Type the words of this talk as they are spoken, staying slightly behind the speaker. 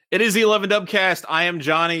It is the 11 Dubcast. I am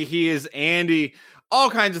Johnny. He is Andy. All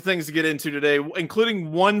kinds of things to get into today,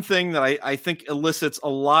 including one thing that I think elicits a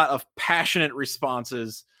lot of passionate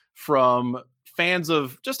responses from fans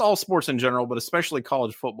of just all sports in general, but especially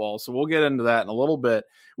college football. So we'll get into that in a little bit.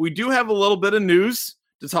 We do have a little bit of news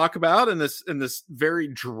to talk about in this very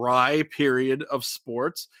dry period of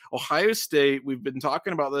sports. Ohio State, we've been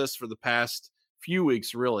talking about this for the past few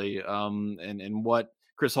weeks, really, and what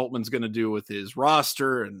Chris Holtman's going to do with his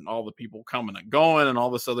roster and all the people coming and going and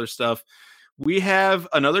all this other stuff. We have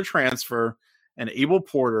another transfer, an Abel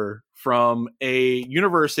Porter from a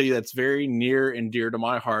university that's very near and dear to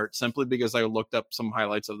my heart, simply because I looked up some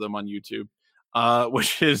highlights of them on YouTube,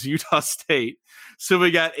 which is Utah State. So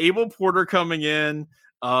we got Abel Porter coming in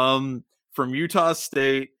from Utah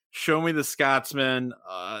State. Show me the Scotsman.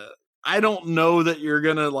 I don't know that you're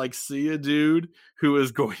going to see a dude who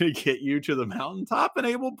is going to get you to the mountaintop in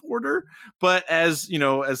Abel Porter. But as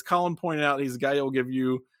Colin pointed out, he's a guy who will give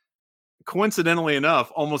you, coincidentally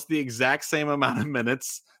enough, almost the exact same amount of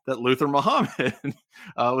minutes that Luther Muhammad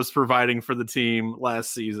was providing for the team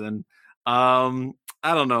last season. I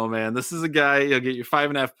don't know, man. This is a guy, he'll get you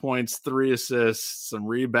 5.5 points, 3 assists, some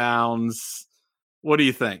rebounds. What do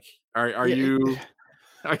you think? Are you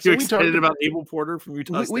excited about Abel Porter from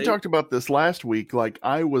Utah State? We talked about this last week.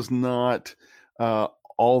 I was not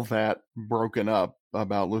all that broken up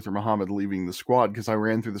about Luther Muhammad leaving the squad because I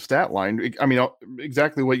ran through the stat line. I mean,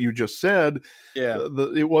 exactly what you just said. Yeah.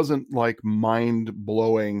 It wasn't mind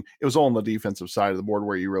blowing. It was all on the defensive side of the board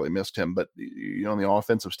where you really missed him. But on the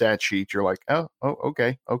offensive stat sheet, you're like, oh,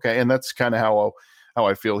 okay. And that's kind of how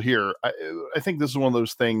I feel here. I think this is one of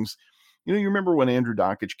those things. You remember when Andrew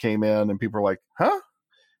Dockich came in and people were like, huh?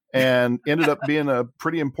 And ended up being a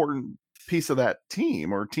pretty important piece of that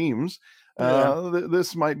team or teams.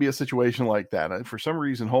 This might be a situation like that. For some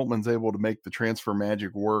reason, Holtman's able to make the transfer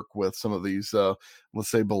magic work with some of these,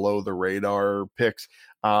 let's say, below the radar picks.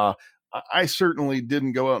 I certainly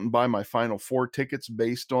didn't go out and buy my Final Four tickets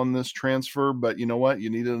based on this transfer, but you know what? You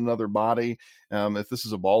needed another body. If this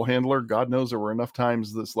is a ball handler, God knows there were enough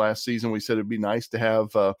times this last season we said it'd be nice to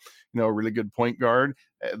have, a really good point guard.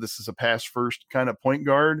 This is a pass first kind of point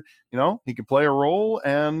guard. He can play a role,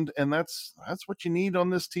 and that's what you need on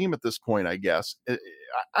this team at this point, I guess.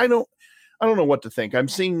 I don't know what to think. I'm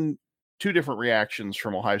seeing two different reactions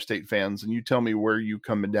from Ohio State fans, and you tell me where you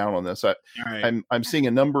come down on this. I'm seeing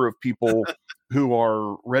a number of people who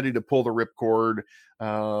are ready to pull the ripcord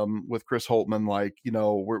with Chris Holtman.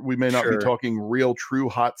 We may not be talking real true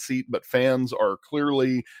hot seat, but fans are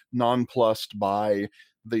clearly nonplussed by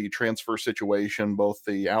the transfer situation, both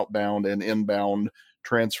the outbound and inbound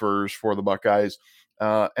transfers for the Buckeyes.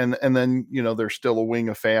 And then, there's still a wing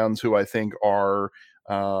of fans who I think are,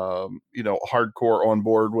 hardcore on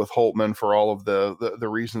board with Holtman for all of the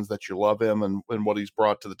reasons that you love him and what he's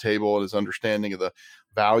brought to the table and his understanding of the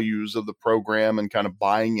values of the program and kind of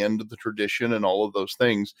buying into the tradition and all of those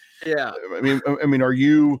things. Yeah. I mean, are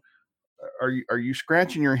you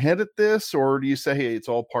scratching your head at this, or do you say, hey, it's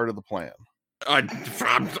all part of the plan?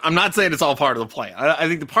 I'm not saying it's all part of the plan. I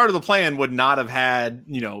think the part of the plan would not have had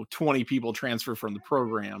 20 people transfer from the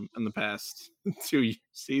program in the past 2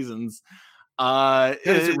 seasons.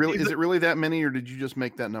 Is it really that many, or did you just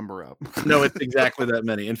make that number up? No, it's exactly that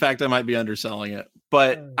many. In fact, I might be underselling it.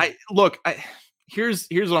 But here's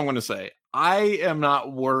what I'm going to say. I am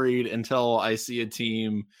not worried until I see a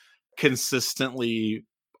team consistently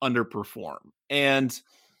underperform, and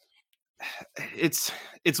it's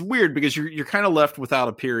weird because you're kind of left without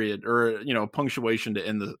a period or punctuation to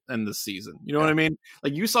end the season. You know what I mean?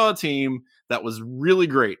 You saw a team that was really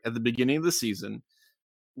great at the beginning of the season,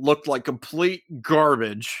 looked like complete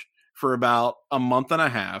garbage for about a month and a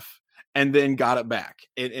half, and then got it back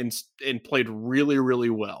and played really,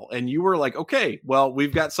 really well. And you were like, okay, well,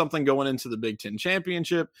 we've got something going into the Big Ten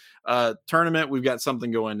championship tournament. We've got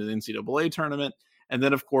something going to the NCAA tournament. And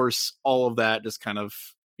then, of course, all of that just kind of,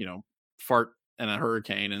 fart in a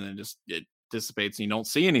hurricane, and then it dissipates and you don't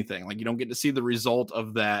see anything. You don't get to see the result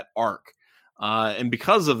of that arc. And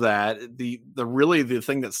because of that, the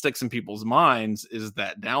thing that sticks in people's minds is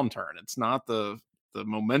that downturn. It's not the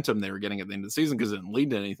momentum they were getting at the end of the season, because it didn't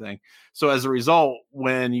lead to anything. So as a result,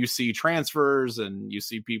 when you see transfers and you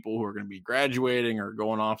see people who are going to be graduating or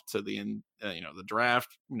going off to the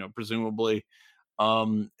draft, presumably,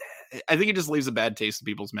 I think it just leaves a bad taste in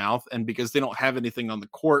people's mouth. And because they don't have anything on the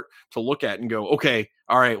court to look at and go, okay,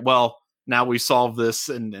 all right, well, now we solve this.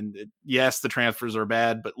 And yes, the transfers are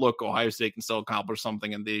bad, but look, Ohio State can still accomplish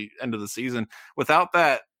something at the end of the season. Without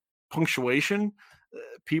that punctuation,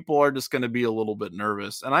 people are just going to be a little bit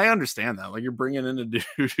nervous. And I understand that. Like, you're bringing in a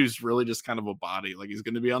dude who's really just kind of a body. Like, he's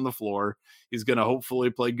going to be on the floor. He's going to hopefully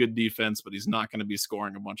play good defense, but he's not going to be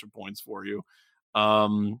scoring a bunch of points for you.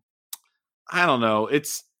 I don't know.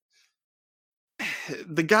 It's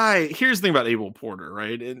the guy. Here's the thing about Abel Porter,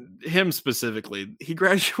 right? And him specifically, he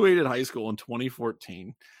graduated high school in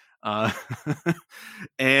 2014.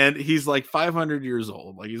 And he's like 500 years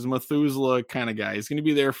old. Like, he's a Methuselah kind of guy. He's going to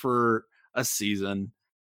be there for a season.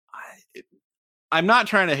 I'm not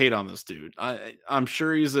trying to hate on this dude. I'm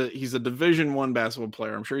sure he's a Division I basketball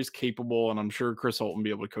player. I'm sure he's capable, and I'm sure Chris Holtman will be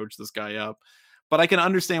able to coach this guy up. But I can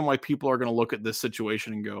understand why people are going to look at this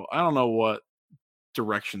situation and go, I don't know what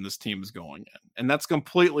direction this team is going in. And that's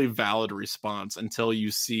completely valid response until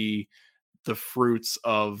you see the fruits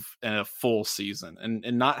of a full season.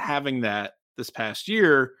 And not having that this past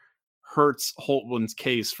year hurts Holtman's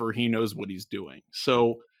case for he knows what he's doing.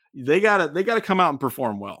 So they gotta come out and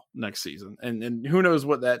perform well next season. And who knows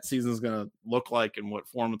what that season is going to look like and what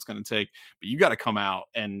form it's going to take. But you got to come out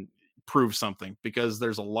and prove something, because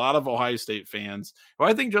there's a lot of Ohio State fans who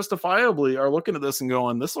I think justifiably are looking at this and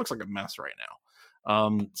going, this looks like a mess right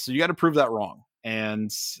now. So you got to prove that wrong.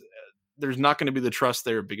 And there's not going to be the trust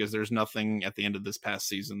there, because there's nothing at the end of this past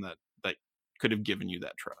season that could have given you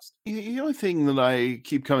that trust. The only thing that I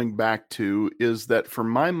keep coming back to is that for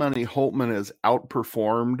my money, Holtman has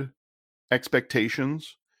outperformed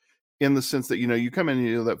expectations, in the sense that, you come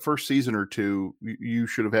in, that first season or two, you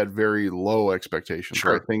should have had very low expectations.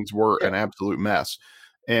 Sure. Right? Things were an absolute mess.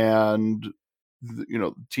 And,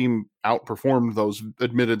 the team outperformed those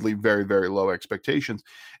admittedly very, very low expectations.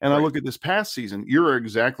 And right. I look at this past season, you're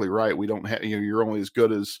exactly right. We don't have, you're only as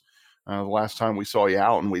good as the last time we saw you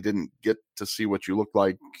out, and we didn't get to see what you looked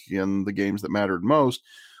like in the games that mattered most.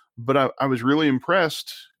 But I was really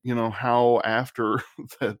impressed, how after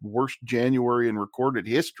the worst January in recorded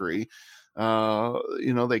history,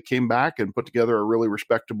 they came back and put together a really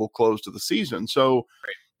respectable close to the season. So,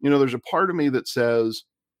 there's a part of me that says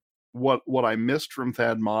what I missed from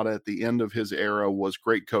Thad Matta at the end of his era was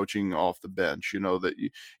great coaching off the bench. That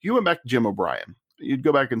you went back to Jim O'Brien. You'd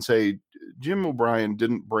go back and say Jim O'Brien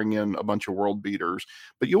didn't bring in a bunch of world beaters,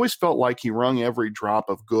 but you always felt like he wrung every drop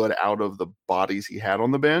of good out of the bodies he had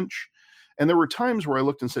on the bench. And there were times where I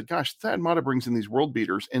looked and said, gosh, Thad Matta brings in these world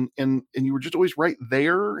beaters, and you were just always right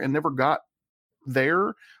there and never got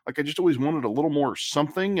there. Like, I just always wanted a little more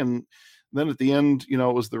something. And then at the end, it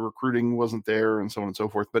was the recruiting wasn't there and so on and so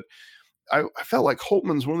forth. But I felt like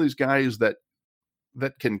Holtman's one of these guys that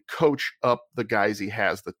can coach up the guys he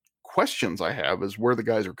has. The questions I have is where the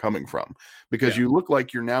guys are coming from, because you look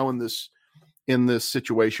like you're now in this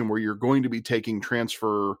situation where you're going to be taking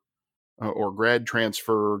transfer or grad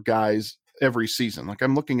transfer guys every season. Like,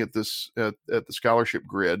 I'm looking at this at the scholarship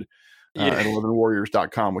grid at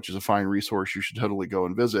 11warriors.com, which is a fine resource you should totally go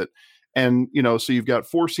and visit. And, so you've got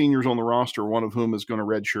 4 seniors on the roster, one of whom is going to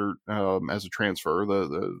redshirt as a transfer,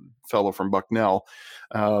 the fellow from Bucknell,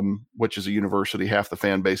 which is a university half the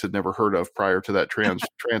fan base had never heard of prior to that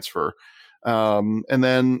transfer. And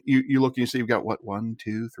then you look and you see you've got 1,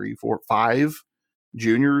 2, 3, 4, 5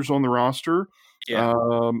 juniors on the roster. Yeah.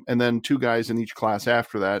 And then 2 guys in each class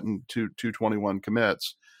after that, and 221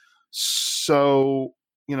 commits. So,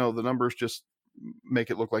 the numbers just make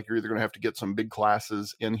it look like you're either going to have to get some big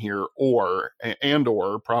classes in here or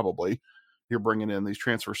probably you're bringing in these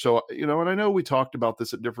transfers. So, and I know we talked about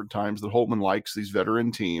this at different times, that Holtman likes these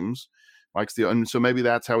veteran teams, and so maybe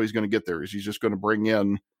that's how he's going to get there, is he's just going to bring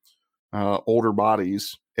in older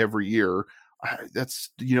bodies every year. That's,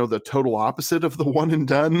 the total opposite of the one and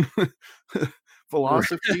done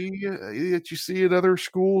philosophy that you see at other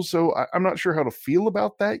schools. So I'm not sure how to feel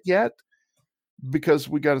about that yet, because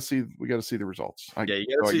we got to see the results. I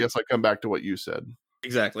guess I come back to what you said.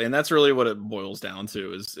 Exactly. And that's really what it boils down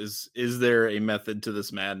to is there a method to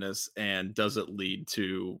this madness, and does it lead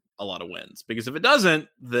to a lot of wins? Because if it doesn't,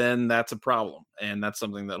 then that's a problem. And that's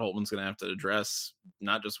something that Holtman's going to have to address,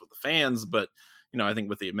 not just with the fans, but, I think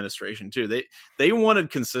with the administration too. They wanted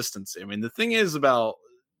consistency. I mean, the thing is about,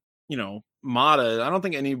 Matta, I don't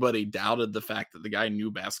think anybody doubted the fact that the guy knew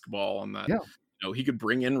basketball, and that, he could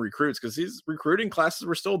bring in recruits, because his recruiting classes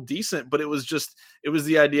were still decent, but it was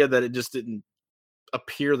the idea that it just didn't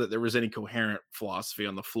appear that there was any coherent philosophy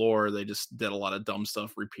on the floor. They just did a lot of dumb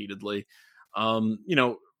stuff repeatedly.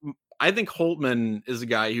 I think Holtman is a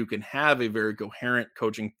guy who can have a very coherent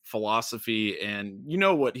coaching philosophy, and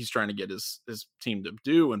what he's trying to get his team to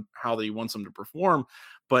do and how he wants them to perform.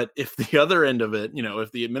 But if the other end of it,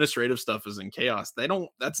 if the administrative stuff is in chaos,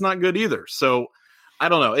 that's not good either. So I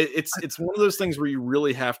don't know. It's one of those things where you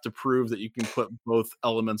really have to prove that you can put both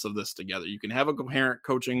elements of this together. You can have a coherent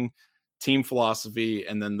coaching team philosophy,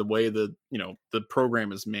 and then the way the the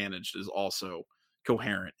program is managed is also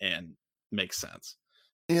coherent and makes sense.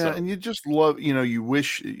 Yeah, So and you just love, you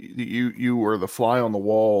wish you were the fly on the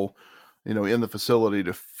wall, in the facility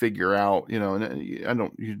to figure out, and I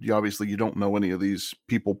don't, you obviously you don't know any of these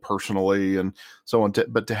people personally and so on,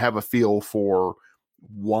 but to have a feel for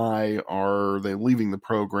why are they leaving the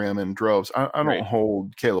program in droves. I right. don't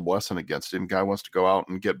hold Caleb Wesson against him. Guy wants to go out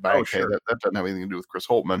and get Oh bag pay. sure. That doesn't have anything to do with Chris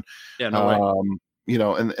Holtman. Yeah. No way.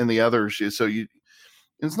 And the others, so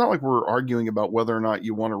it's not like we're arguing about whether or not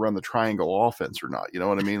you want to run the triangle offense or not. You know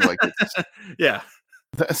what I mean? Like, it's Yeah.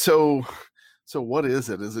 so what is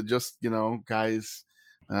it? Is it just, guys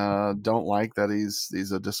don't like that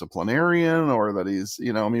he's a disciplinarian, or that he's,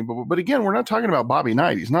 I mean, but again, we're not talking about Bobby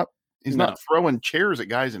Knight. He's not No. throwing chairs at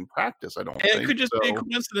guys in practice, I don't And think. it could just be a So,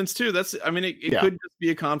 coincidence too. I mean, it yeah. could just be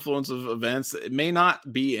a confluence of events. It may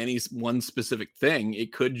not be any one specific thing.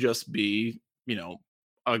 It could just be,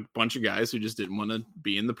 a bunch of guys who just didn't want to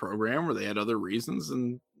be in the program, or they had other reasons,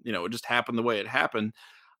 and it just happened the way it happened.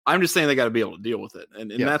 I'm just saying they got to be able to deal with it.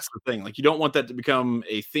 And Yes. that's the thing. Like, you don't want that to become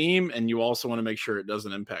a theme, and you also want to make sure it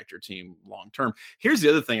doesn't impact your team long term. Here's the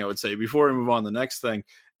other thing I would say before we move on to the next thing.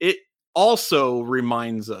 It also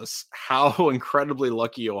reminds us how incredibly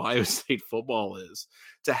lucky Ohio State football is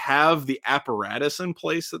to have the apparatus in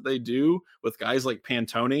place that they do with guys like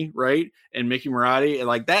Pantoni, right? And Mickey Marotti, and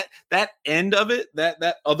like that end of it,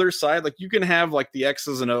 that other side, like you can have like the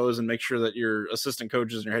X's and O's and make sure that your assistant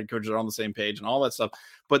coaches and your head coaches are on the same page and all that stuff.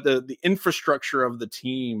 But the infrastructure of the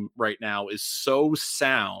team right now is so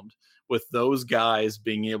sound, with those guys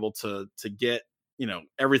being able to get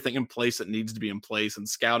everything in place that needs to be in place, and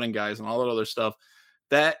scouting guys and all that other stuff,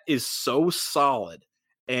 that is so solid.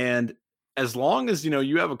 And as long as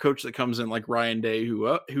you have a coach that comes in like Ryan Day,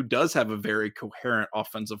 who does have a very coherent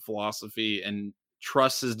offensive philosophy and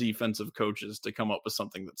trusts his defensive coaches to come up with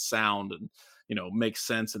something that's sound and makes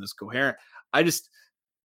sense and is coherent,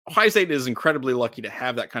 Ohio State is incredibly lucky to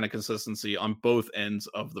have that kind of consistency on both ends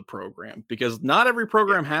of the program, because not every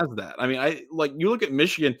program has that. I mean, you look at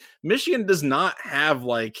Michigan. Michigan does not have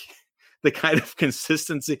like the kind of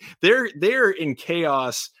consistency. They're in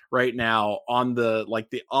chaos right now on the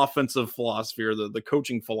offensive philosophy, or the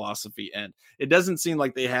coaching philosophy end. It doesn't seem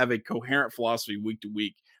like they have a coherent philosophy week to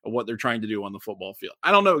week of what they're trying to do on the football field.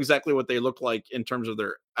 I don't know exactly what they look like in terms of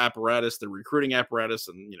their apparatus, their recruiting apparatus,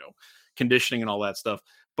 and conditioning and all that stuff.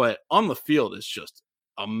 But on the field, it's just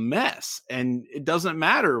a mess. And it doesn't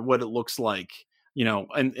matter what it looks like,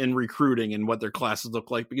 in recruiting and what their classes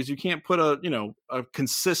look like, because you can't put a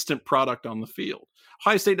consistent product on the field.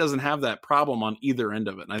 Ohio State doesn't have that problem on either end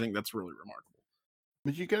of it. And I think that's really remarkable.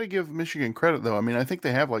 But you got to give Michigan credit, though. I mean, I think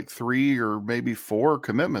they have like 3 or maybe 4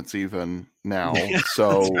 commitments even now.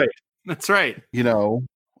 So that's right.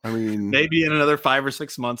 I mean, maybe in another 5 or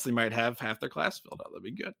 6 months, they might have half their class filled out. That'd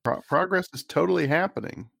be good. Progress is totally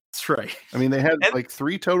happening. That's right. I mean, they had like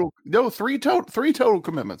 3 total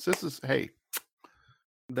commitments. This is, hey,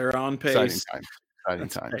 they're on pace. Exciting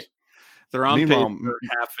times. Right. They're on pace for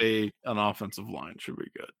half an offensive line. Should be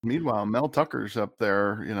good. Meanwhile, Mel Tucker's up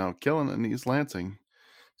there, killing it in East Lansing.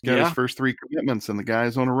 He's got his first 3 commitments, and the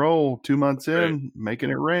guy's on a roll. 2 months in, making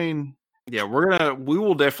it rain. Yeah, we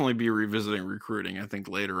will definitely be revisiting recruiting, I think,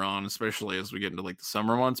 later on, especially as we get into like the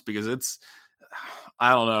summer months, because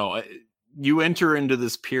I don't know. You enter into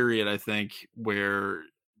this period, I think, where,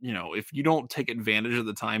 if you don't take advantage of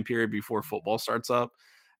the time period before football starts up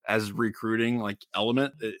as recruiting like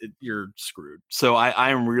element, you're screwed. So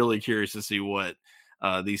I'm really curious to see what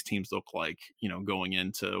these teams look like, going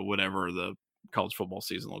into whatever the college football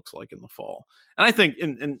season looks like in the fall. And I think,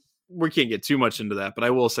 and we can't get too much into that, but I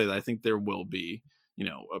will say that I think there will be,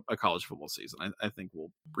 a college football season. I think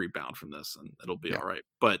we'll rebound from this and it'll be all right.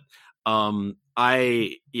 But I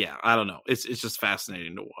don't know. It's just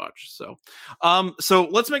fascinating to watch. So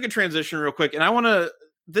let's make a transition real quick. And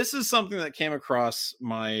this is something that came across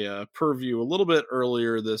my purview a little bit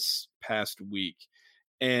earlier this past week.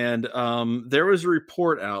 And there was a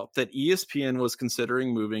report out that ESPN was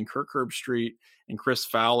considering moving Kirk Herbstreit and Chris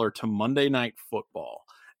Fowler to Monday Night Football.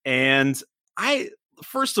 And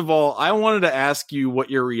first of all, I wanted to ask you what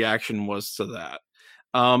your reaction was to that.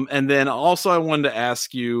 And then also I wanted to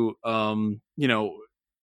ask you,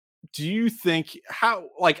 do you think I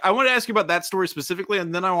want to ask you about that story specifically.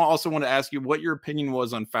 And then I also want to ask you what your opinion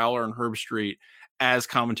was on Fowler and Herbstreit as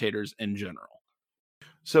commentators in general.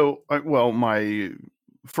 So, my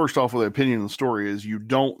first off, with the opinion of the story is you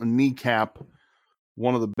don't kneecap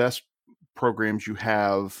one of the best programs you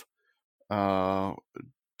have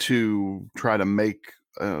to try to make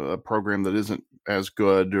a program that isn't as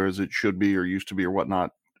good or as it should be or used to be or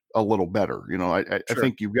whatnot a little better. I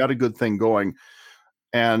think you've got a good thing going,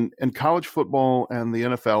 and college football and the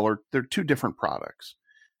NFL they're two different products.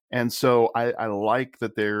 And so I like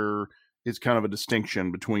that there is kind of a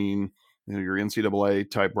distinction between your NCAA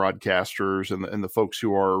type broadcasters and the folks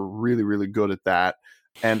who are really, really good at that,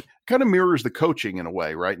 and kind of mirrors the coaching in a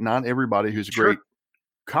way, right? Not everybody who's a great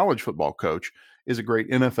college football coach is a great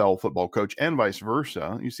NFL football coach, and vice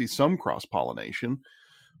versa. You see some cross pollination.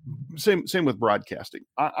 Same with broadcasting.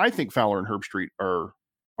 I think Fowler and Herbstreit are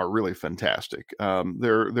really fantastic.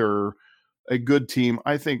 They're a good team.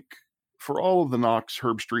 I think for all of the knocks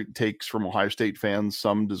Herbstreit takes from Ohio State fans,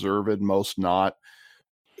 some deserved, most not.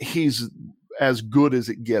 He's as good as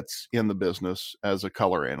it gets in the business as a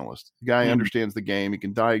color analyst. The guy understands the game. He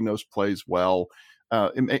can diagnose plays well.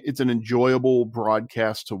 It's an enjoyable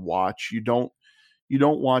broadcast to watch. You don't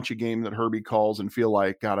watch a game that Herbie calls and feel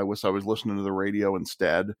like, God, I wish I was listening to the radio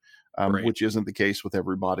instead, which isn't the case with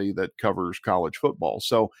everybody that covers college football.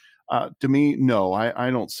 So to me, no, I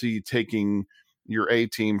don't see taking your A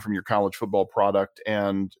team from your college football product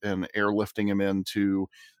and airlifting them into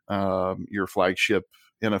your flagship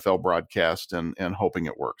NFL broadcast and hoping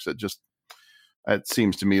it works. It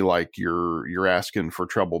seems to me like you're asking for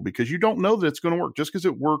trouble, because you don't know that it's going to work. Just because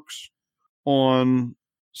it works on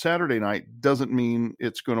Saturday night doesn't mean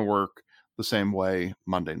it's going to work the same way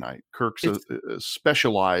Monday night. Kirk's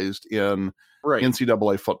specialized in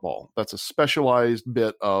NCAA football. That's a specialized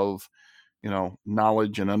bit of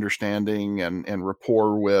knowledge and understanding and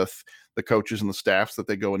rapport with the coaches and the staffs that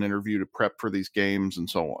they go and interview to prep for these games and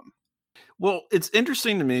so on. Well, it's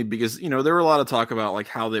interesting to me because, there were a lot of talk about like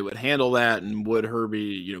how they would handle that, and would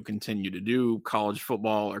Herbie, continue to do college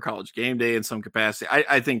football or college game day in some capacity.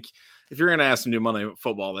 I think if you're going to ask him to do Monday Night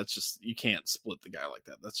Football, that's just, you can't split the guy like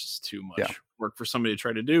that. That's just too much work for somebody to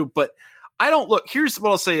try to do. But here's what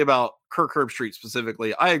I'll say about Kirk Herbstreit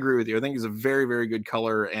specifically. I agree with you. I think he's a very, very good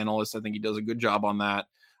color analyst. I think he does a good job on that.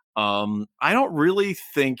 I don't really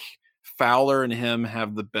think Fowler and him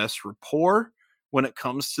have the best rapport when it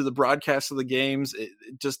comes to the broadcast of the games. It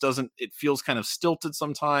just doesn't, it feels kind of stilted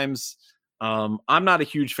sometimes. I'm not a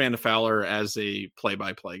huge fan of Fowler as a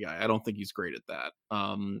play-by-play guy. I don't think he's great at that.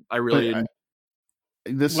 I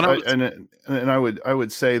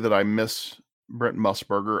would say that I miss Brent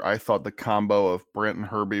Musburger. I thought the combo of Brent and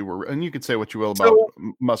Herbie were, and you could say what you will about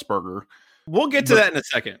Musburger. We'll get to that in a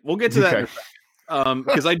second.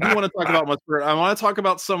 Because I do want to talk about Musburger. I want to talk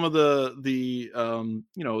about some of the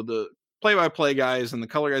play-by-play guys and the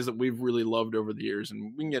color guys that we've really loved over the years,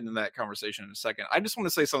 and we can get into that conversation in a second. I just want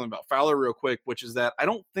to say something about Fowler real quick, which is that I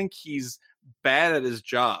don't think he's bad at his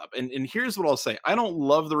job. And here's what I'll say. I don't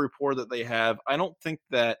love the rapport that they have. I don't think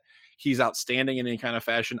that he's outstanding in any kind of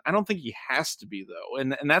fashion. I don't think he has to be, though.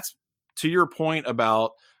 And that's to your point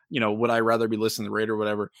about, would I rather be listening to the radio or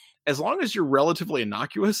whatever? As long as you're relatively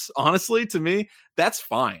innocuous, honestly, to me, that's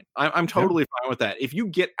fine. I'm totally fine with that. If you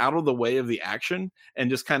get out of the way of the action and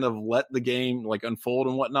just kind of let the game like unfold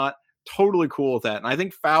and whatnot, totally cool with that. And I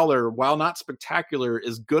think Fowler, while not spectacular,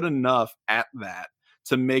 is good enough at that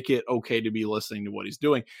to make it okay to be listening to what he's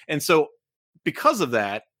doing. And so because of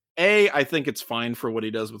that, A, I think it's fine for what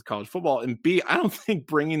he does with college football. And B, I don't think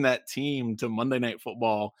bringing that team to Monday Night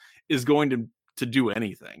Football is going to do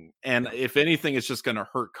anything. And if anything, it's just going to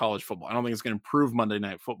hurt college football. I don't think it's going to improve Monday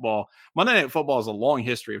Night Football. Monday Night Football has a long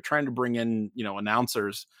history of trying to bring in,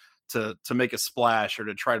 announcers to make a splash or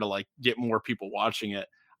to try to like get more people watching it.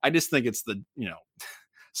 I just think it's the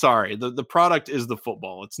product is the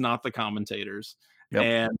football. It's not the commentators. Yep.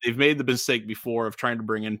 And they've made the mistake before of trying to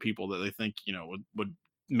bring in people that they think, would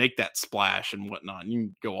make that splash and whatnot. And you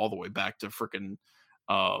can go all the way back to freaking,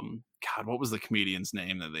 God, what was the comedian's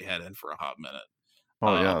name that they had in for a hot minute?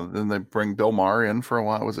 Then they bring Bill Maher in for a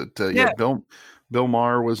while. Was it? Bill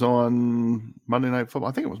Maher was on Monday Night Football.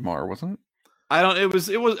 I think it was Maher, wasn't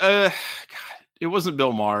it? It wasn't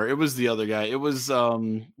Bill Maher. It was the other guy. It was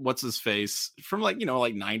what's his face from like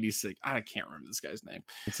 96. I can't remember this guy's name.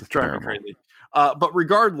 It's driving me crazy. But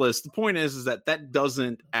regardless, the point is that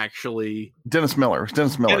doesn't actually Dennis Miller. It was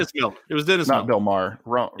Dennis Miller. Not Bill Maher.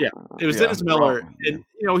 Wrong. Yeah, it was Dennis Miller, and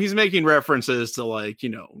he's making references to like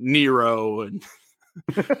Nero and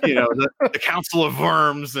the Council of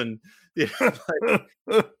Worms and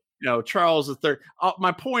Charles III.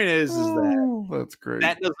 My point is that that's great.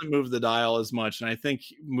 That doesn't move the dial as much, and I think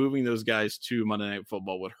moving those guys to Monday Night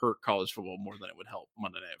Football would hurt college football more than it would help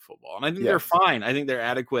Monday Night Football. And I think they're fine. I think they're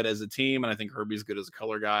adequate as a team, and I think Herbie's good as a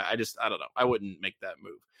color guy. I don't know. I wouldn't make that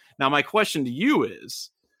move. Now, my question to you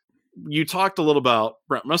is: you talked a little about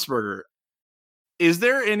Brent Musburger. Is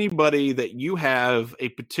there anybody that you have a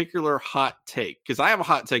particular hot take? Because I have a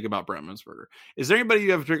hot take about Brent Musburger. Is there anybody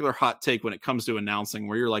you have a particular hot take when it comes to announcing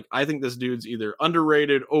where you're like, I think this dude's either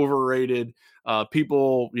underrated, overrated,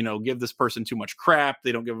 people, give this person too much crap,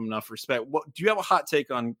 they don't give them enough respect? What do you have a hot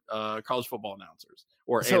take on college football announcers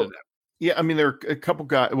or So, yeah, I mean, there are a couple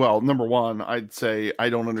guys. Well, number one, I'd say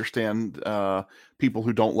I don't understand people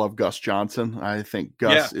who don't love Gus Johnson. I think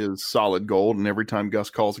Gus is solid gold, and every time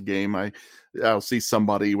Gus calls a game, I'll see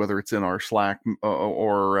somebody, whether it's in our Slack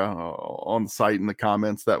or on the site in the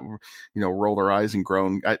comments, that roll their eyes and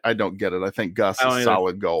groan. I don't get it. I think Gus is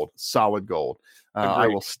solid gold. I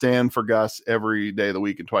will stand for Gus every day of the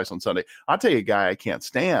week and twice on Sunday. I'll tell you a guy I can't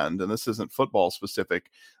stand, and this isn't football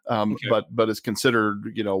specific, but is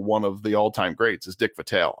considered, one of the all-time greats, is Dick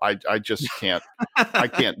Vitale. I just can't. I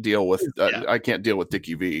can't deal with. I can't deal with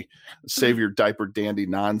Dickie V. Save your diaper dandy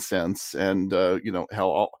nonsense, and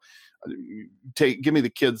hell, give me the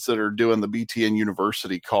kids that are doing the BTN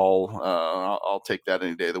University call. I'll take that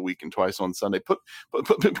any day of the week and twice on Sunday. Put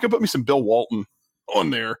me some Bill Walton on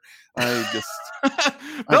there.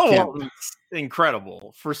 Bill Walton's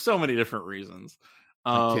incredible for so many different reasons.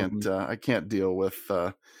 I can't deal with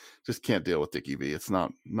just can't deal with Dickie V. It's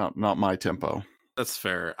not my tempo. That's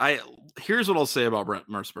fair. Here's what I'll say about Brent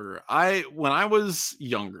Musburger. When I was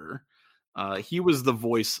younger, he was the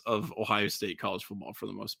voice of Ohio State college football for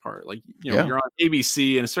the most part. Like, you're on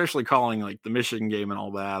ABC, and especially calling like the Michigan game and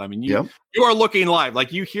all that. I mean, you are looking live,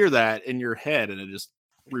 like you hear that in your head and it just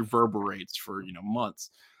reverberates for months.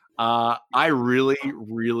 I really,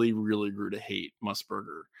 really, really grew to hate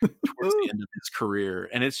Musburger towards the end of his career,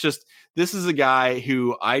 and it's just, this is a guy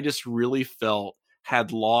who I just really felt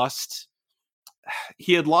had lost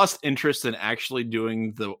interest in actually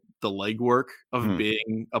doing the legwork of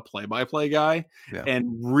being a play-by-play guy, and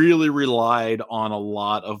really relied on a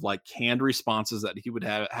lot of like canned responses that he would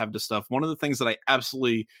have to stuff. One of the things that I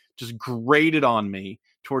absolutely just grated on me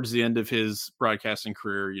towards the end of his broadcasting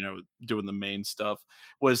career, doing the main stuff,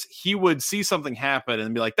 was he would see something happen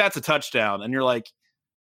and be like, that's a touchdown. And you're like,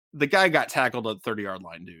 the guy got tackled at the 30-yard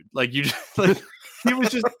line, dude. Like, you just like, he was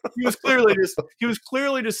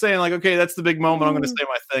clearly just saying like, okay, that's the big moment, I'm going to say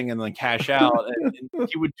my thing and then cash out. And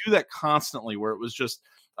he would do that constantly, where it was just,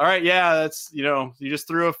 all right, yeah, that's, you just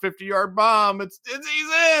threw a 50-yard bomb. He's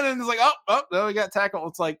in. And it's like, oh, no, he got tackled.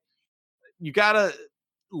 It's like, you got to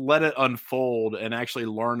let it unfold and actually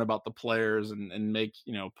learn about the players and make,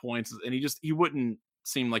 points. And he wouldn't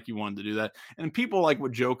seem like he wanted to do that. And people like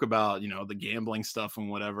would joke about, the gambling stuff and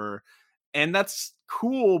whatever. And that's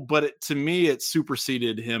cool. But to me, it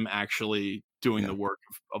superseded him actually doing the work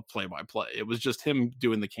of play-by-play. It was just him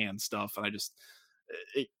doing the canned stuff. And I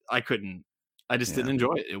didn't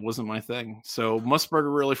enjoy it. It wasn't my thing. So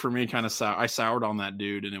Musburger really, for me, kind of I soured on that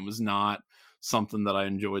dude, and it was not something that I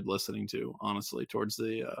enjoyed listening to, honestly, towards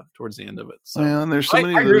the end of it. So and there's so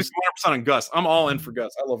many. I agree with 100% on Gus. I'm all in for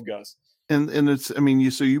Gus. I love Gus. And it's, I mean,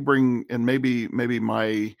 so you bring, and maybe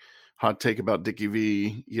my hot take about Dickie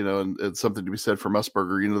V, and it's something to be said for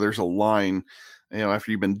Musburger. There's a line,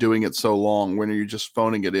 after you've been doing it so long, when are you just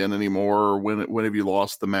phoning it in anymore? Or when have you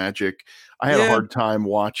lost the magic? I had a hard time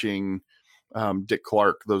watching Dick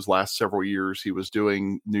Clark those last several years he was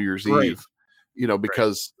doing New Year's Eve,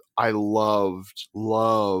 because I loved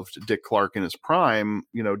Dick Clark in his prime,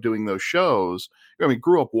 doing those shows. I mean,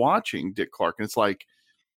 grew up watching Dick Clark, and it's like,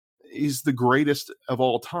 he's the greatest of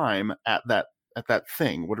all time at that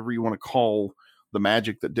thing, whatever you want to call the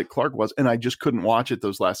magic that Dick Clark was. And I just couldn't watch it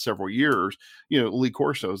those last several years. Lee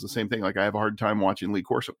Corso is the same thing. Like, I have a hard time watching Lee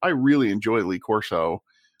Corso. I really enjoy Lee Corso.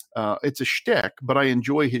 It's a shtick, but I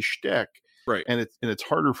enjoy his shtick. Right. And it's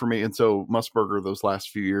harder for me. And so Musburger those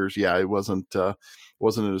last few years, it wasn't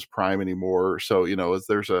in his prime anymore. So,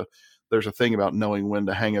 there's a thing about knowing when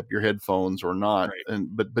to hang up your headphones or not. Right. And,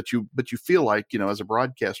 but you feel like, as a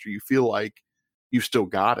broadcaster, you feel like you still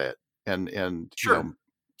got it. And, sure.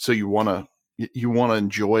 So you want to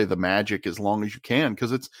enjoy the magic as long as you can.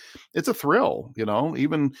 'Cause it's a thrill,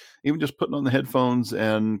 even just putting on the headphones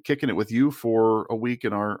and kicking it with you for a week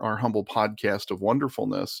in our humble podcast of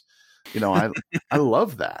wonderfulness. I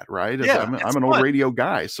love that. Right. I'm an old radio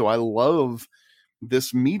guy, so I love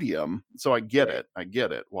this medium. So I get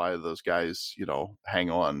it. Why those guys,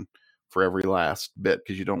 hang on for every last bit,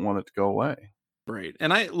 because you don't want it to go away. Right.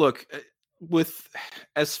 And I look with,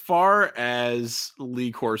 as far as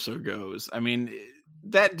Lee Corso goes, I mean,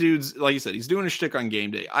 that dude's, like you said, he's doing a shtick on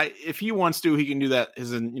game day. If he wants to, he can do that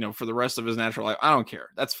for the rest of his natural life. I don't care.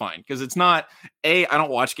 That's fine. Because it's not, I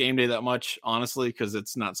don't watch game day that much, honestly, because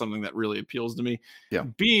it's not something that really appeals to me. Yeah.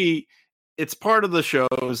 B, it's part of the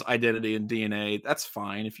show's identity and DNA. That's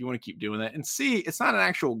fine if you want to keep doing that. And C, it's not an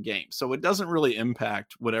actual game, so it doesn't really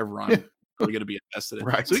impact whatever I'm really going to be invested in.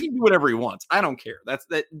 Right. So he can do whatever he wants. I don't care. That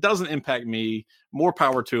doesn't impact me. More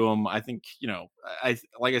power to him. I think, I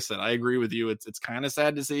like I said, I agree with you. It's kind of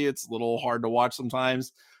sad to see. It's a little hard to watch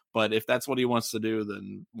sometimes. But if that's what he wants to do,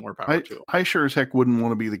 then more power to him. I sure as heck wouldn't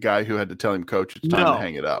want to be the guy who had to tell him, Coach, it's time to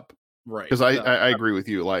hang it up. Right. Because I agree with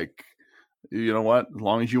you. Like, you know what? As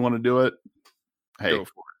long as you want to do it, hey, go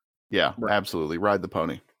for it. Yeah, right. Absolutely. Ride the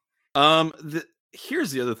pony.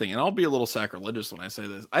 Here's the other thing, and I'll be a little sacrilegious when I say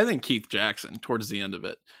this. I think Keith Jackson, towards the end of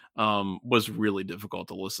it, was really difficult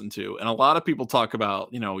to listen to. And a lot of people talk about,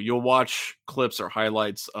 you'll watch clips or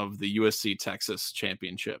highlights of the USC Texas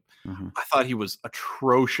championship. Mm-hmm. I thought he was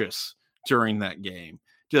atrocious during that game.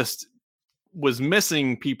 Just was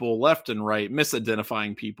missing people left and right,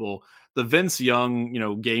 misidentifying people. The Vince Young,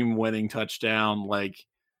 game-winning touchdown,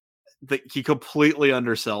 he completely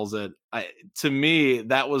undersells it. To me,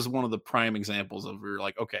 that was one of the prime examples of where you're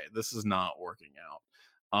like, okay, this is not working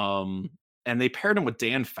out. And they paired him with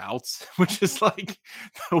Dan Fouts, which is like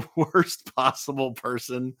the worst possible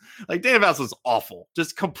person. Like Dan Fouts was awful,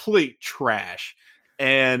 just complete trash,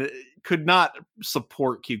 and could not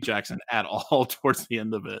support Keith Jackson at all towards the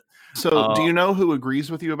end of it. So do you know who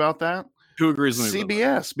agrees with you about that? Who agrees with me?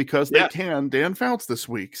 CBS, because they can Dan Fouts this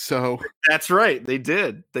week. So that's right. They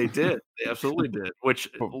did. They absolutely did. Which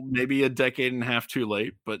maybe a decade and a half too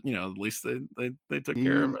late, but at least they took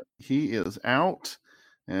care of it. He is out,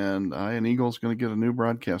 and Ian Eagle's going to get a new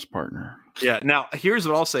broadcast partner. Yeah. Now here's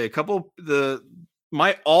what I'll say: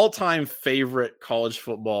 my all-time favorite college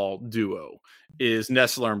football duo is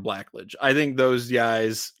Nessler and Blackledge. I think those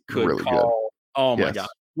guys could really call. Good. Oh my God,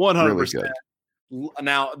 100%.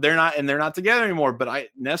 Now they're not together anymore, but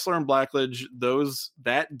Nessler and Blackledge,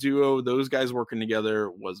 that duo, those guys working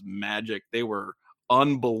together was magic. They were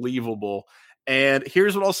unbelievable. And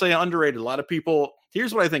here's what I'll say: underrated.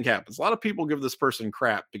 Here's what I think happens. A lot of people give this person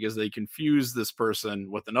crap because they confuse this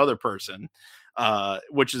person with another person,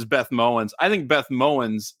 which is Beth Mowins. I think Beth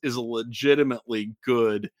Mowins is a legitimately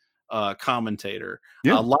good commentator.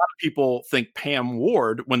 Yeah. A lot of people think Pam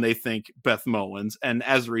Ward when they think Beth Mowins, and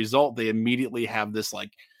as a result, they immediately have this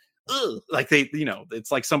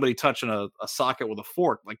it's like somebody touching a socket with a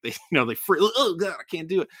fork. Like they oh God, I can't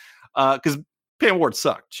do it. Because Pam Ward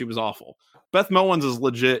sucked. She was awful. Beth Mowins is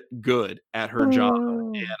legit good at her job,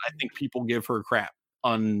 and I think people give her crap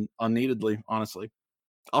unneededly. Honestly,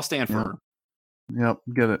 I'll stand for her. Yep,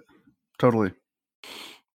 get it totally.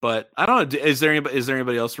 But I don't know. Is there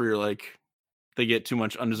anybody else where you're like, they get too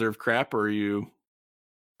much undeserved crap, or are you?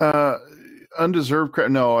 Undeserved crap?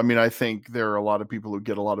 No, I mean, I think there are a lot of people who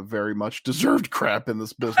get a lot of very much deserved crap in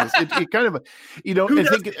this business. It kind of,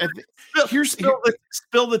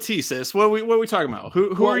 spill the tea, sis. What are we talking about?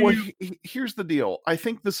 Who are you? Here's the deal. I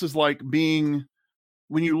think this is like when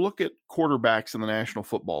you look at quarterbacks in the National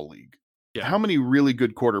Football League. Yeah. How many really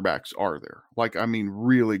good quarterbacks are there?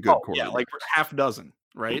 Really good quarterbacks. Yeah, like half a dozen.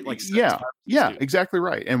 Right? Exactly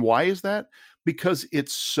right. And why is that? Because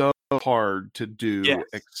it's so hard to do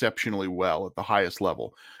exceptionally well at the highest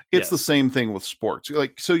level. It's the same thing with sports.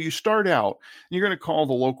 So you start out and you're going to call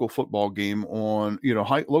the local football game on,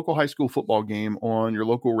 local high school football game on your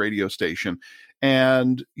local radio station.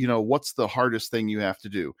 And, what's the hardest thing you have to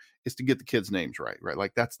do is to get the kids' names right?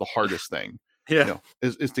 Like that's the hardest thing. Yeah.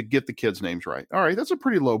 Is to get the kids' names right. All right. That's a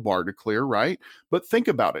pretty low bar to clear, right? But think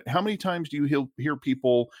about it. How many times do you hear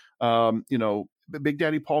people, Big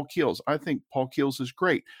Daddy Paul Keels? I think Paul Keels is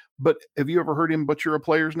great. But have you ever heard him butcher a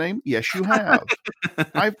player's name? Yes, you have.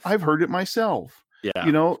 I've heard it myself.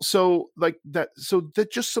 Yeah. So like that. So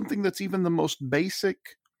that's just something that's even the most basic,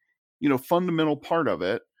 fundamental part of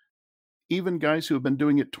it. Even guys who have been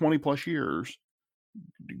doing it 20 plus years,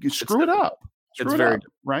 screw it up. It's very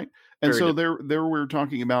right. And so there we're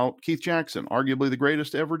talking about Keith Jackson, arguably the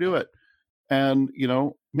greatest to ever do it. And,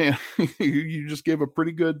 man, you just gave a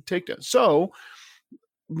pretty good takedown. So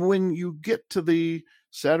when you get to the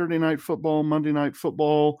Saturday night football, Monday night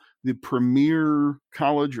football, the premier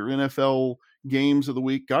college or NFL games of the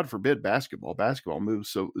week, God forbid basketball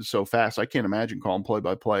moves so fast. I can't imagine calling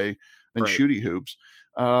play-by-play and shooty hoops.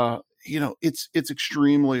 It's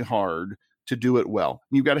extremely hard to do it well.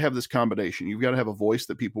 You've got to have this combination. You've got to have a voice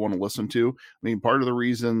that people want to listen to. I mean, part of the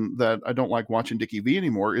reason that I don't like watching Dickie V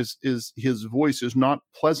anymore is his voice is not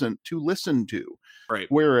pleasant to listen to. Right.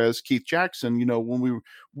 Whereas Keith Jackson, when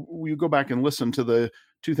we go back and listen to the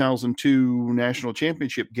 2002 national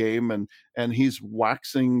championship game and he's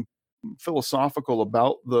waxing philosophical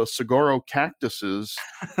about the saguaro cactuses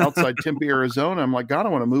outside Tempe, Arizona. I'm like, God, I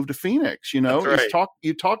want to move to Phoenix. You know, That's right.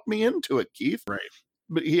 you talked me into it, Keith. Right.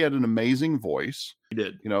 But he had an amazing voice. He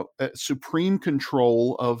did. You know, supreme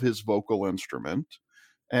control of his vocal instrument.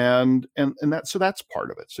 And so that's part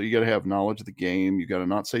of it. So you got to have knowledge of the game. You got to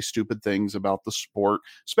not say stupid things about the sport,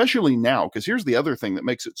 especially now. Because here's the other thing that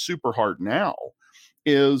makes it super hard now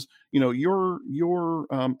is, you know, your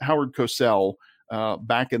Howard Cosell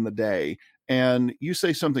back in the day, and you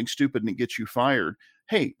say something stupid and it gets you fired.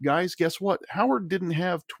 Hey guys, guess what? Howard didn't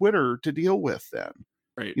have Twitter to deal with then.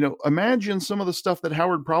 Right. You know, imagine some of the stuff that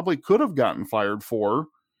Howard probably could have gotten fired for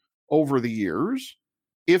over the years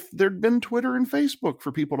if there'd been Twitter and Facebook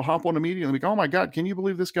for people to hop on immediately and be like, oh my God, can you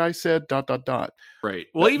believe this guy said ... Right.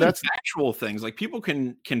 Well, even factual things, like people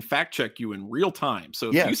can fact check you in real time. So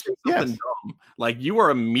if you say something dumb, like you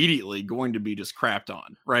are immediately going to be just crapped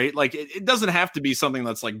on, right? Like it doesn't have to be something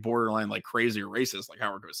that's like borderline like crazy or racist, like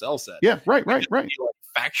Howard Cosell said. Yeah, right. Like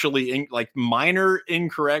factually, like minor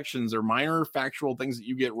incorrections or minor factual things that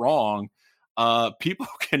you get wrong, people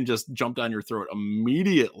can just jump down your throat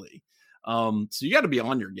immediately. So you got to be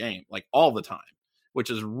on your game like all the time,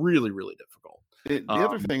 which is really, really difficult. The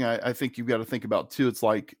other thing I think you've got to think about too, it's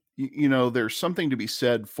like, you know, there's something to be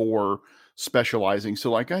said for specializing.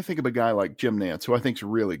 So like, I think of a guy like Jim Nantz, who I think is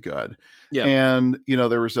really good. Yeah. And, you know,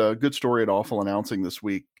 there was a good story at Awful Announcing this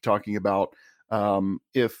week talking about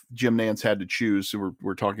if Jim Nantz had to choose. So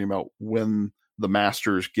we're talking about when the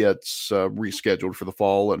Masters gets rescheduled for the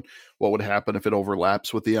fall and what would happen if it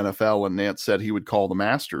overlaps with the NFL. And Nantz said he would call the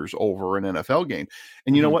Masters over an NFL game.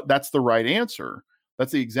 And you know what? That's the right answer.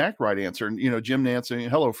 That's the exact right answer. And, you know, Jim Nantz saying,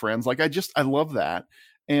 hello, friends. Like, I love that.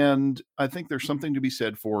 And I think there's something to be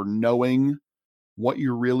said for knowing what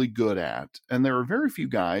you're really good at. And there are very few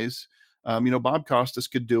guys, you know, Bob Costas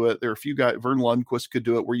could do it. There are a few guys, Vern Lundquist could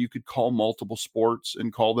do it, where you could call multiple sports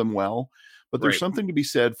and call them well. But there's something to be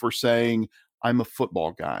said for saying, I'm a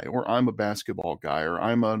football guy, or I'm a basketball guy, or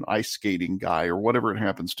I'm an ice skating guy, or whatever it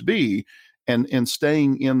happens to be, and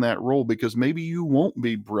staying in that role, because maybe you won't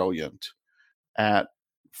be brilliant at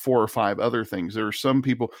 4 or 5 other things. There are some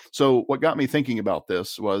people. So what got me thinking about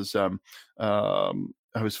this was I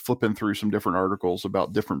was flipping through some different articles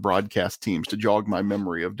about different broadcast teams to jog my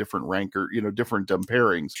memory of different different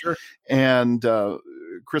pairings. Sure. And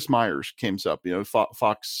Chris Myers came up, you know,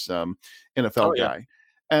 Fox NFL guy.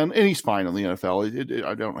 And he's fine in the NFL.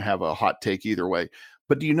 I don't have a hot take either way.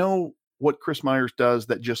 But do you know what Chris Myers does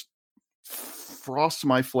that just frosts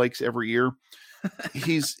my flakes every year?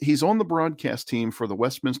 He's on the broadcast team for the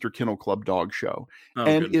Westminster Kennel Club dog show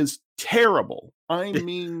is terrible. I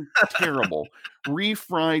mean, terrible.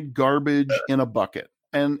 Refried garbage in a bucket.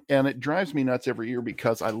 And it drives me nuts every year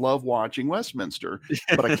because I love watching Westminster,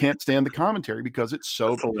 but I can't stand the commentary because it's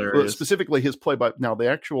so hilarious. Specifically his play-by. Now, the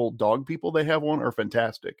actual dog people they have on are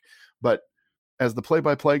fantastic, but as the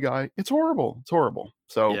play-by-play guy, it's horrible. It's horrible.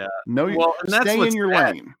 So stay in your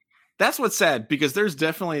lane. That's what's sad, because there's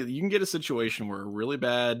definitely, you can get a situation where a really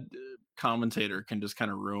bad commentator can just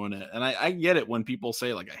kind of ruin it. And I get it when people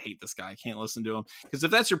say like, I hate this guy, I can't listen to him. Because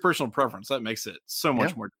if that's your personal preference, that makes it so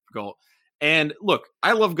much more difficult. And look,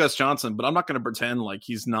 I love Gus Johnson, but I'm not going to pretend like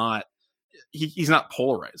he's not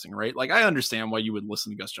polarizing, right? Like, I understand why you would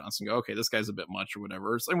listen to Gus Johnson and go, okay, this guy's a bit much or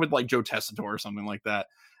whatever. Same with like Joe Tessitore or something like that.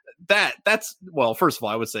 That's well, first of all,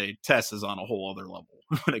 I would say Tess is on a whole other level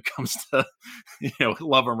when it comes to, you know,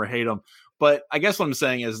 love him or hate him. But I guess what I'm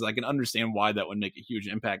saying is I can understand why that would make a huge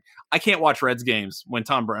impact. I can't watch Reds games when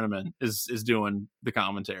Tom Brenneman is doing the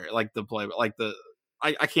commentary, like the play, like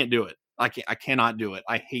I can't do it. I cannot do it.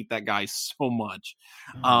 I hate that guy so much.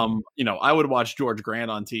 You know, I would watch George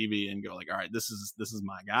Grant on TV and go like, all right, this is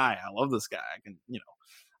my guy. I love this guy.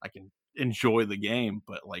 I can enjoy the game,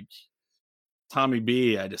 but like Tommy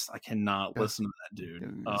B, I cannot listen to that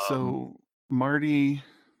dude. So Marty,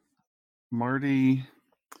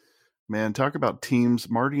 man, talk about teams.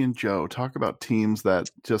 Marty and Joe, talk about teams that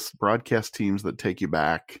just broadcast teams that take you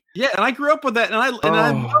back. Yeah, and I grew up with that, and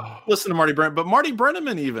I listen to Marty Brennaman, but Marty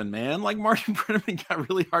Brennaman, even, man, like Marty Brennaman got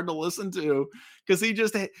really hard to listen to because he's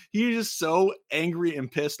just so angry and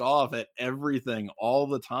pissed off at everything all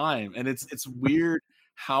the time, and it's weird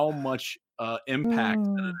how much impact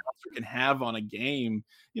an announcer can have on a game.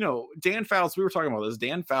 You know, Dan Fouts, we were talking about this.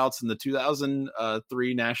 Dan Fouts in the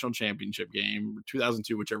 2003 national championship game,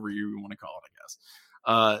 2002, whichever year you want to call it, I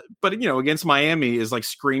guess. But you know, against Miami is like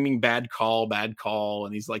screaming bad call,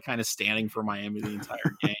 and he's like kind of standing for Miami the entire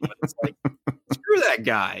game. But it's like, screw that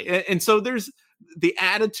guy. And so there's the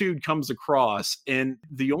attitude comes across, and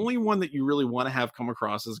the only one that you really want to have come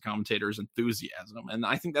across as a commentator is enthusiasm. And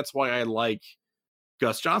I think that's why I like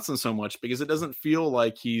Gus Johnson so much, because it doesn't feel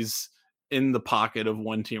like he's in the pocket of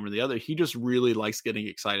one team or the other. He just really likes getting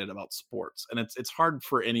excited about sports. And it's hard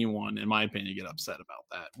for anyone, in my opinion, to get upset about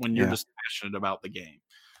that when you're just passionate about the game.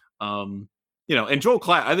 And Joel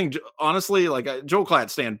Klatt, I think, honestly, like Joel Klatt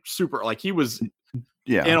stand super, like he was.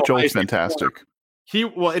 Yeah, Joel's fantastic.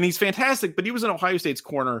 And he's fantastic, but he was in Ohio State's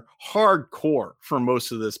corner hardcore for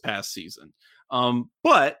most of this past season.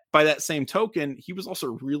 But by that same token, he was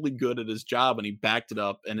also really good at his job, and he backed it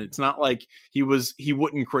up. And it's not like he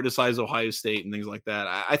wouldn't criticize Ohio State and things like that.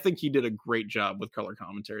 I think he did a great job with color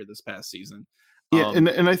commentary this past season. Yeah,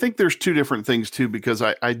 and I think there's two different things too, because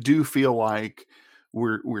I do feel like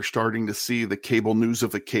we're starting to see the cable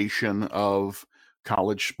newsification of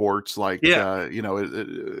college sports, like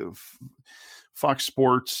Fox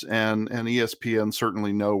Sports and ESPN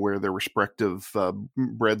certainly know where their respective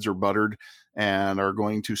breads are buttered and are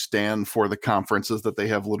going to stand for the conferences that they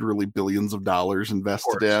have literally billions of dollars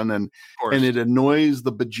invested in. And it annoys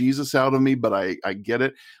the bejesus out of me, but I get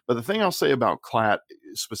it. But the thing I'll say about Klatt,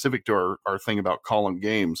 specific to our thing about calling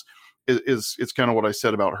games, is it's kind of what I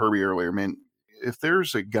said about Herbie earlier. Man, if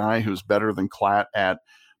there's a guy who's better than Klatt at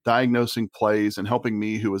diagnosing plays and helping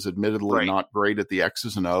me, who is admittedly not great at the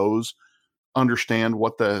X's and O's, understand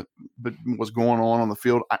what was going on the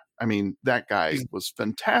field. I mean, that guy was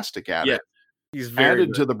fantastic at it. He's very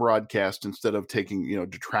added to the broadcast instead of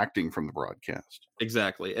detracting from the broadcast.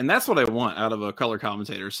 Exactly. And that's what I want out of a color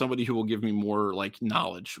commentator, somebody who will give me more like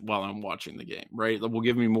knowledge while I'm watching the game, right? That will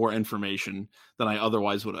give me more information than I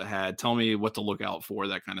otherwise would have had. Tell me what to look out for,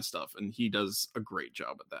 that kind of stuff. And he does a great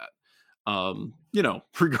job at that.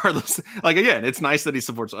 Regardless, like, again, it's nice that he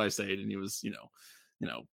supports Ohio State, and he was,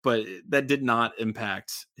 but that did not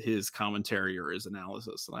impact his commentary or his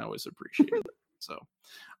analysis. And I always appreciate it.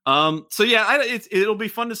 It'll be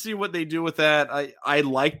fun to see what they do with that. I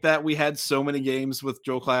like that we had so many games with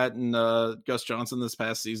Joe Klatt and Gus Johnson this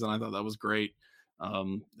past season. I thought that was great.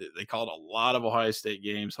 They called a lot of Ohio State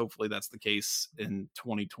games. Hopefully that's the case in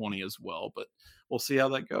 2020 as well, but we'll see how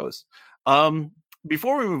that goes.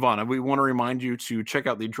 Before we move on, we want to remind you to check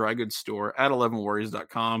out the dry goods store at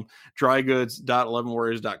 11warriors.com,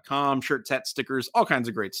 drygoods.11warriors.com, shirts, hats, stickers, all kinds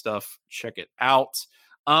of great stuff. Check it out.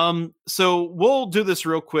 So we'll do this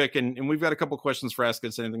real quick, and we've got a couple questions for Ask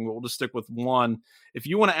Us Anything, but we'll just stick with one. If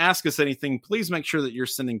you want to ask us anything, please make sure that you're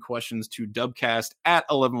sending questions to Dubcast at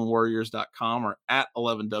 11warriors.com or at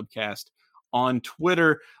 11Dubcast on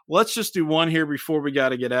Twitter. Let's just do one here before we got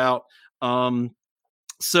to get out.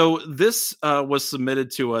 So this was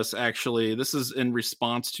submitted to us, actually. This is in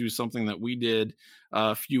response to something that we did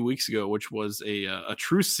a few weeks ago, which was a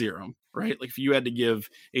truth serum, right? Like if you had to give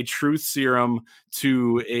a truth serum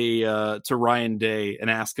to Ryan Day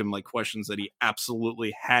and ask him like questions that he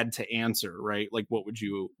absolutely had to answer, right? Like what would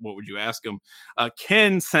you ask him?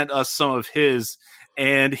 Ken sent us some of his,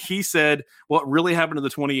 and he said, what really happened to the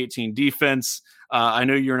 2018 defense? I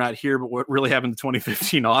know you're not here, but what really happened to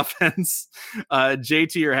 2015 offense?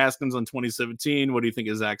 JT or Haskins on 2017. What do you think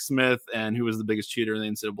of Zach Smith? And who was the biggest cheater in the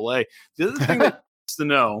NCAA? The other thing that he wants to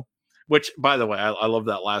know, which, by the way, I love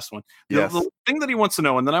that last one. The thing that he wants to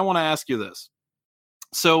know, and then I want to ask you this.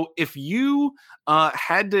 So if you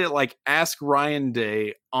had to like ask Ryan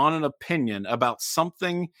Day on an opinion about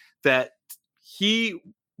something that he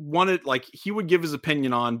wanted, like he would give his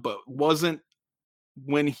opinion on, but wasn't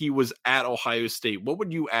when he was at Ohio State, what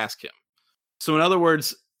would you ask him? So in other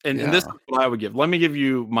words, and this is what I would give. Let me give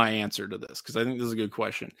you my answer to this, because I think this is a good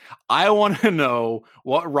question. I want to know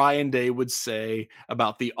what Ryan Day would say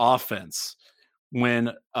about the offense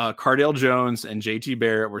when Cardale Jones and JT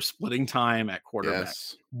Barrett were splitting time at quarterback.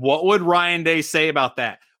 Yes. What would Ryan Day say about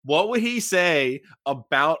that? What would he say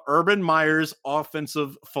about Urban Meyer's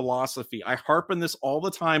offensive philosophy? I harp on this all the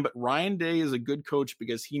time, but Ryan Day is a good coach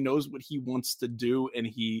because he knows what he wants to do, and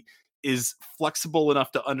he is flexible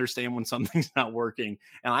enough to understand when something's not working.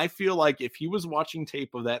 And I feel like if he was watching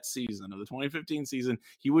tape of that season, of the 2015 season,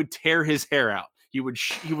 he would tear his hair out. He would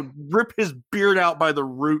rip his beard out by the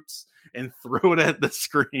roots and throw it at the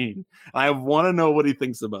screen. I want to know what he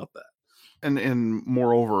thinks about that. And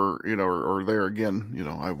moreover, or there again,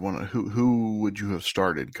 I want to, who would you have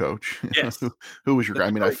started, Coach? Yes. who was your guy?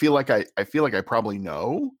 I mean, I feel like I probably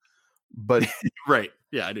know, but right.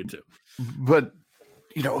 Yeah, I do too. But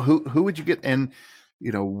who would you get? And,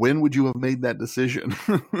 when would you have made that decision?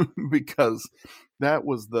 Because that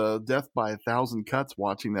was the death by 1,000 cuts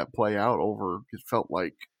watching that play out over, it felt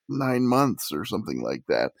like 9 months or something like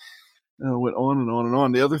that. Went on and on and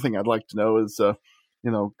on. The other thing I'd like to know is,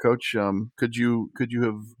 Coach, could you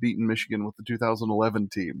have beaten Michigan with the 2011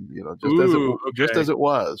 team? Just as it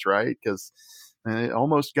was, right? Because And it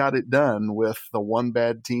almost got it done with the one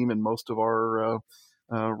bad team in most of our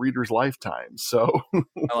readers' lifetimes. So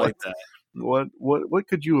I like that. What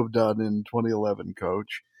could you have done in 2011,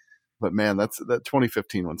 Coach? But man, that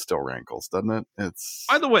 2015 one still rankles, doesn't it? It's,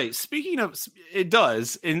 by the way, speaking of, it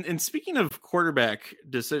does. And speaking of quarterback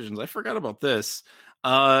decisions, I forgot about this.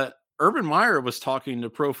 Urban Meyer was talking to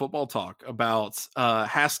Pro Football Talk about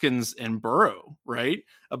Haskins and Burrow, right?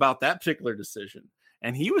 About that particular decision.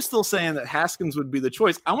 And he was still saying that Haskins would be the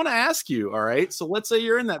choice. I want to ask you, all right? So let's say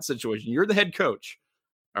you're in that situation. You're the head coach,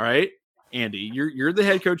 all right? Andy, you're the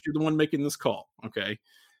head coach. You're the one making this call, okay?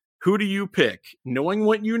 Who do you pick, knowing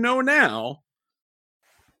what you know now,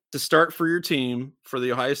 to start for your team, for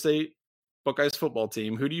the Ohio State Buckeyes football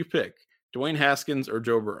team? Who do you pick, Dwayne Haskins or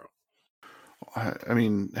Joe Burrow? I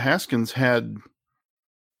mean, Haskins had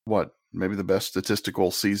maybe the best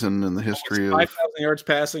statistical season in the history of 5,000 yards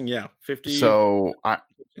passing. Yeah. 50. So I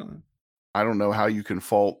don't know how you can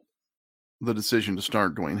fault the decision to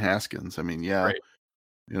start Dwayne Haskins. I mean, yeah, right.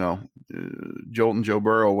 Jolt and Joe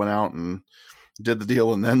Burrow went out and did the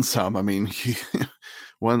deal and then some. I mean, he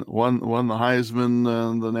won the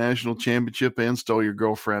Heisman, the national championship, and stole your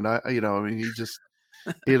girlfriend. He just,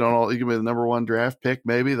 he could be the number one draft pick,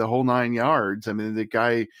 maybe the whole 9 yards. I mean, the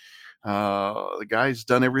guy's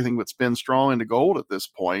done everything but spin straw into gold at this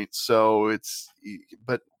point. So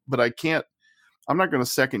but I'm not going to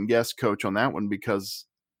second guess Coach on that one, because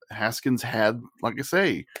Haskins had, like I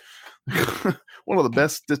say, one of the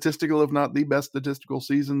best statistical, if not the best statistical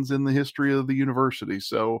seasons in the history of the university.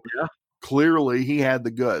 So yeah, clearly he had the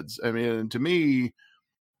goods. I mean, and to me,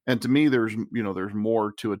 there's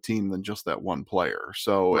more to a team than just that one player.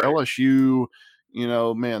 So right. LSU,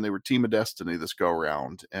 man, they were team of destiny this go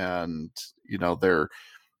around, and there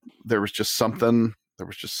was just something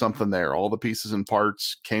there. All the pieces and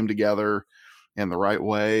parts came together in the right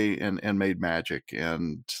way and made magic.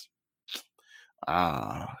 And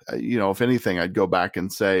if anything, I'd go back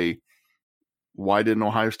and say, why didn't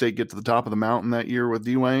Ohio State get to the top of the mountain that year with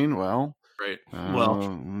Dwayne? Well, right.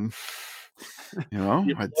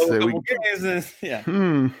 I'd say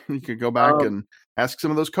you could go back and ask some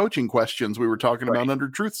of those coaching questions we were talking about under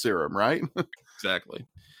Truth Serum, right? Exactly.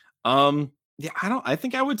 I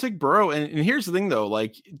think I would take Burrow. And here's the thing though,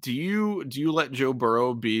 like, do you let Joe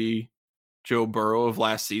Burrow be Joe Burrow of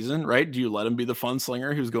last season, right? Do you let him be the fun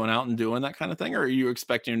slinger who's going out and doing that kind of thing? Or are you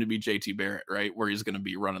expecting him to be JT Barrett, right? Where he's going to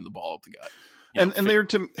be running the ball up the gut? And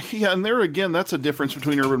there again, that's a difference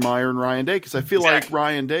between Urban Meyer and Ryan Day, because I feel like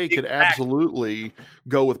Ryan Day could absolutely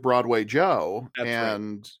go with Broadway Joe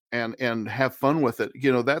and have fun with it.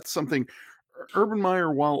 That's something Urban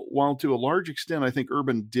Meyer, while to a large extent, I think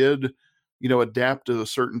Urban did, adapt to a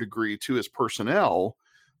certain degree to his personnel.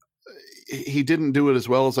 He didn't do it as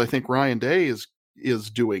well as I think Ryan Day is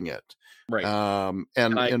doing it. Right.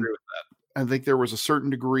 And I agree with that. I think there was a certain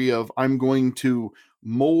degree of, I'm going to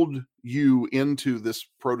mold you into this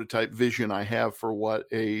prototype vision I have for what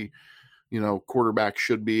a, quarterback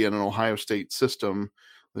should be in an Ohio State system,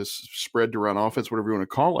 this spread to run offense, whatever you want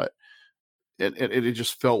to call it. It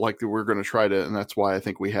just felt like that we're going to try to, and that's why I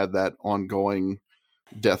think we had that ongoing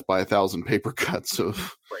death by 1,000 paper cuts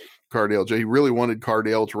of Cardale. He really wanted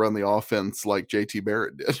Cardale to run the offense like JT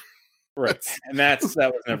Barrett did. Right. And that was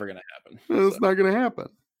never going to happen. It's not going to happen.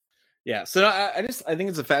 Yeah. So I think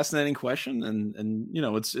it's a fascinating question. And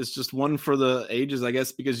it's just one for the ages, I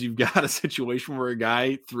guess, because you've got a situation where a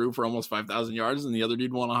guy threw for almost 5,000 yards and the other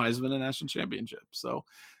dude won a Heisman and national championship. So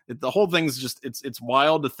the whole thing's just, it's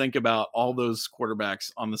wild to think about all those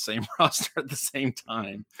quarterbacks on the same roster at the same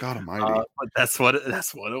time. God almighty. But that's what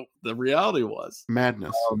the reality was.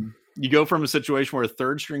 Madness. You go from a situation where a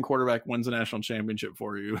third string quarterback wins a national championship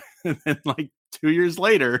for you, and then like 2 years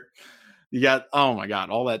later, you got, oh my God,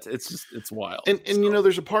 all that. It's wild. And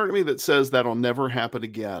there's a part of me that says that'll never happen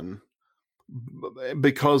again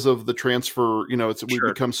because of the transfer. We've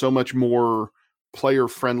become so much more player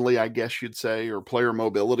friendly, I guess you'd say, or player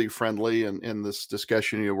mobility friendly. And in this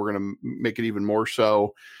discussion, we're going to make it even more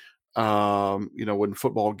so. When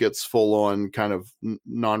football gets full on kind of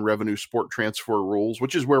non-revenue sport transfer rules,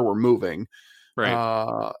 which is where we're moving.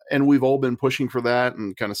 Right. And we've all been pushing for that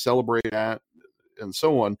and kind of celebrate that and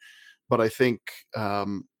so on. But I think,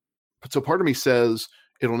 so part of me says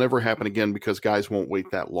it'll never happen again because guys won't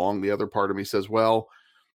wait that long. The other part of me says, well,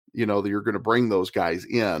 you're going to bring those guys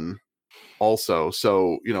in also.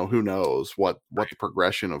 So, who knows what the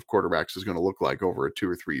progression of quarterbacks is going to look like over a 2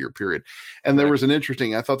 or 3 year period. And there was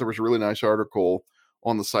I thought there was a really nice article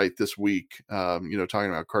on the site this week, talking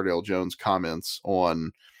about Cardale Jones' comments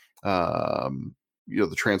on,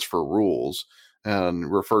 the transfer rules,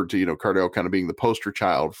 and referred to, Cardale kind of being the poster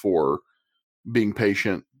child for being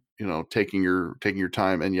patient, taking your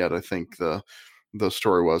time. And yet I think the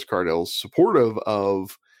story was Cardell's supportive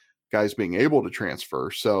of guys being able to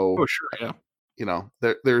transfer. So, oh, sure. Yeah.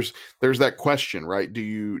 There's that question, right? Do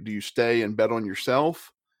you stay and bet on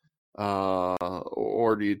yourself,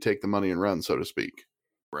 or do you take the money and run, so to speak?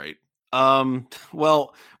 Right.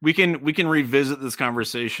 Well, we can revisit this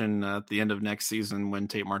conversation at the end of next season when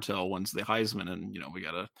Tate Martell wins the Heisman, and we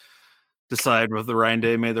got to decide whether Ryan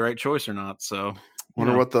Day made the right choice or not. So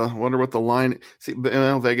wonder what the line. See, but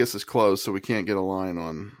Vegas is closed, so we can't get a line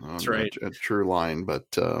on that's right. a true line. But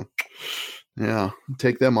yeah,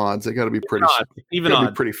 take them odds. They got to be pretty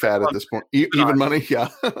even pretty fat at this point. Even money, yeah.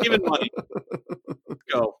 Even money. Let's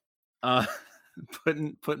go.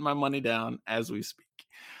 Putting my money down as we speak.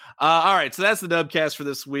 All right, so that's the Dubcast for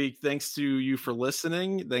this week. Thanks to you for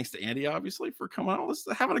listening. Thanks to Andy, obviously, for coming on.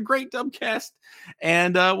 Having a great Dubcast,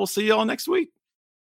 and we'll see you all next week.